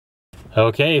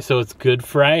Okay, so it's Good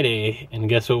Friday, and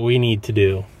guess what we need to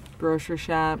do? Grocery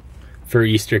shop. For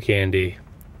Easter candy.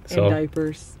 So and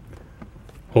diapers.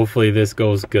 Hopefully this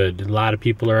goes good. A lot of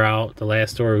people are out. The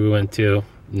last store we went to,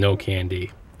 no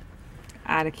candy.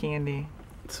 Out of candy.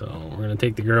 So we're gonna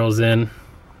take the girls in.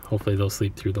 Hopefully they'll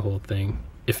sleep through the whole thing.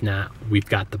 If not, we've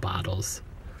got the bottles.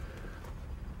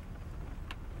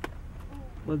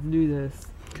 Let's do this.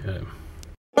 Okay.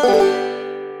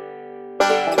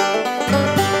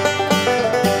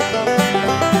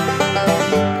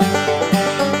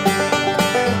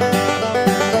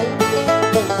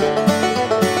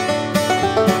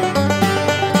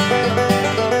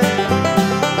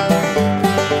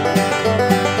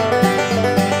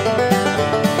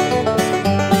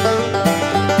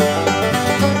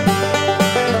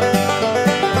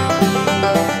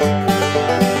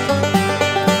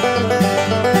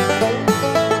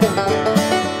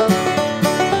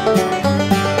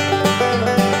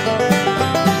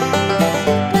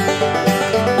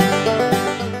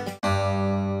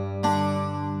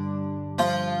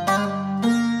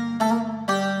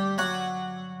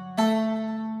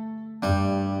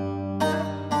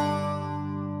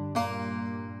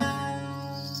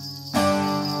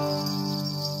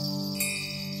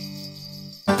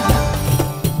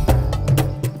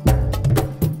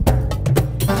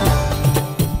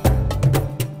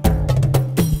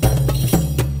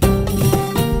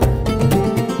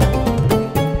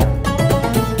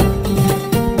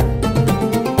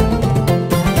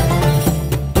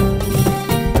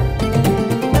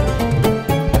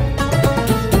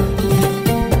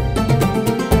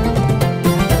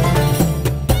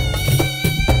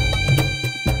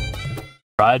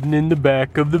 Riding in the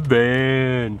back of the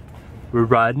van. We're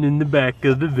riding in the back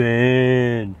of the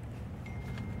van.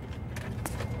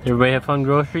 Everybody have fun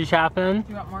grocery shopping?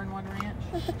 You want more than one ranch?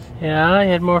 Yeah, you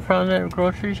had more fun at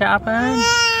grocery shopping?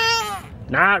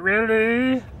 Not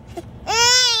really.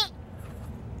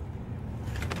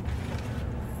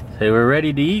 Say we're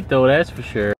ready to eat though, that's for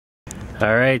sure.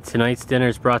 Alright, tonight's dinner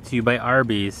is brought to you by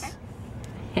Arby's.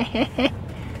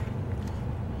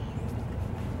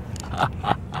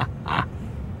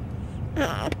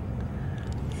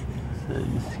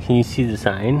 Can you see the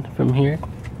sign from here?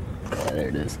 Yeah, there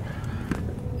it is.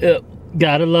 Yep,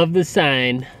 gotta love the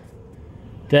sign.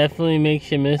 Definitely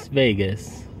makes you miss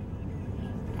Vegas.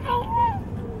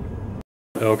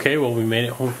 Okay, well we made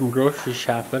it home from grocery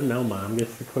shopping. Now Mom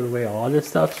gets to put away all the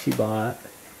stuff she bought.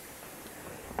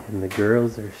 And the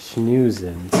girls are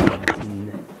snoozing. So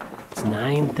it's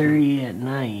 9:30 at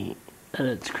night. And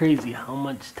it's crazy how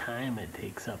much time it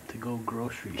takes up to go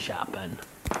grocery shopping.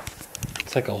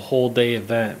 It's like a whole day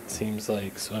event, seems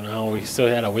like. So now we still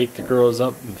had to wake the girls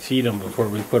up and feed them before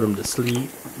we put them to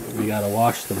sleep. We gotta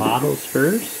wash the bottles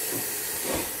first.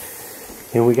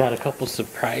 And we got a couple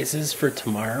surprises for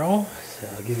tomorrow. So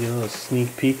I'll give you a little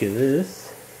sneak peek of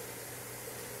this.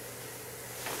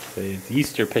 So it's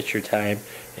Easter picture time.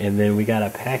 And then we got a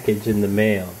package in the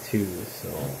mail too, so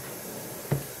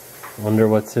wonder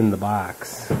what's in the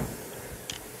box.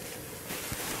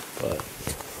 But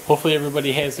hopefully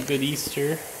everybody has a good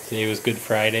Easter. Today was Good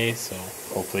Friday, so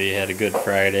hopefully you had a good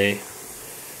Friday.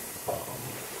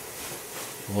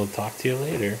 We'll talk to you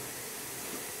later.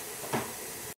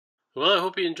 Well, I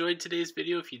hope you enjoyed today's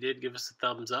video. If you did, give us a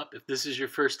thumbs up. If this is your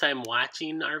first time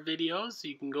watching our videos,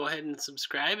 you can go ahead and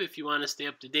subscribe if you want to stay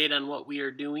up to date on what we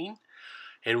are doing.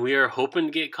 And we are hoping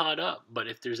to get caught up. But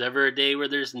if there's ever a day where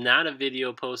there's not a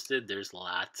video posted, there's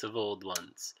lots of old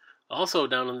ones. Also,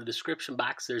 down in the description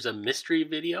box, there's a mystery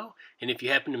video. And if you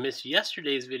happen to miss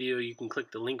yesterday's video, you can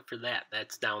click the link for that.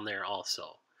 That's down there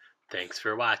also. Thanks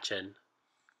for watching.